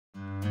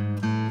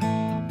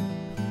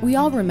We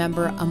all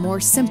remember a more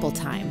simple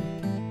time,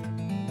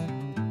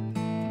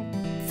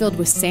 filled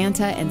with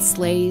Santa and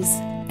sleighs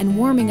and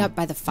warming up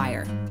by the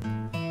fire.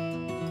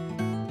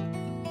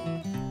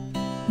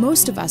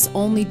 Most of us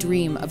only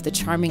dream of the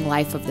charming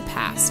life of the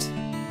past.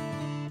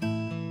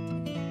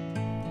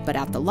 But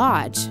at the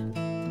Lodge,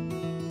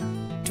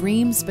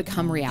 dreams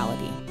become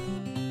reality.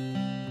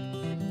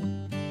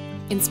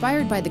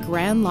 Inspired by the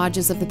grand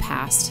lodges of the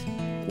past,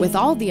 with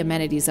all the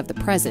amenities of the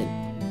present,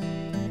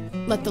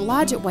 let the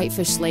Lodge at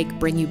Whitefish Lake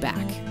bring you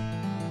back.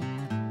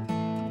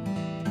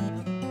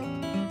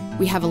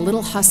 We have a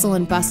little hustle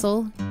and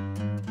bustle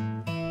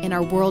in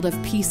our world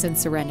of peace and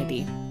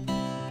serenity.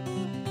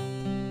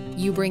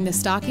 You bring the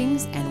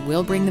stockings and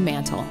we'll bring the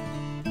mantle.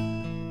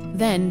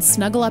 Then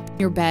snuggle up in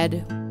your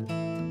bed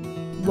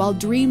while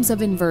dreams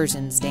of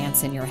inversions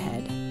dance in your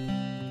head.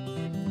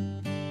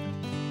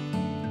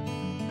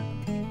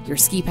 Your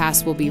ski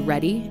pass will be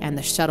ready and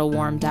the shuttle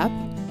warmed up.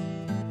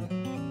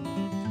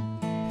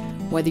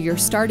 Whether you're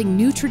starting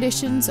new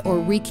traditions or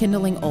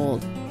rekindling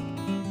old,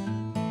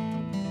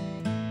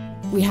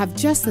 we have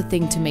just the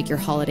thing to make your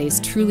holidays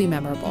truly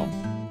memorable.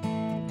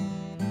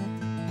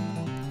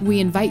 We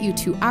invite you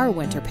to our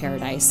winter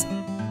paradise,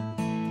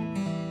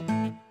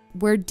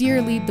 where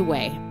deer lead the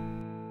way.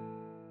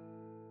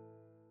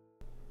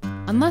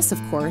 Unless,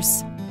 of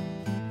course,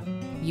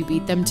 you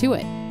beat them to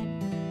it,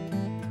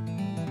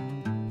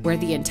 where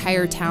the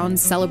entire town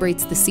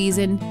celebrates the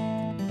season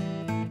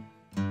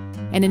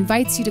and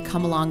invites you to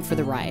come along for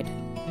the ride,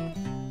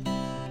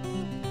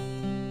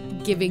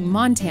 giving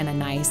Montana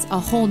Nice a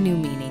whole new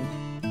meaning.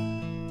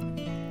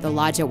 The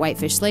Lodge at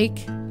Whitefish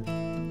Lake,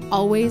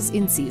 always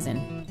in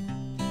season.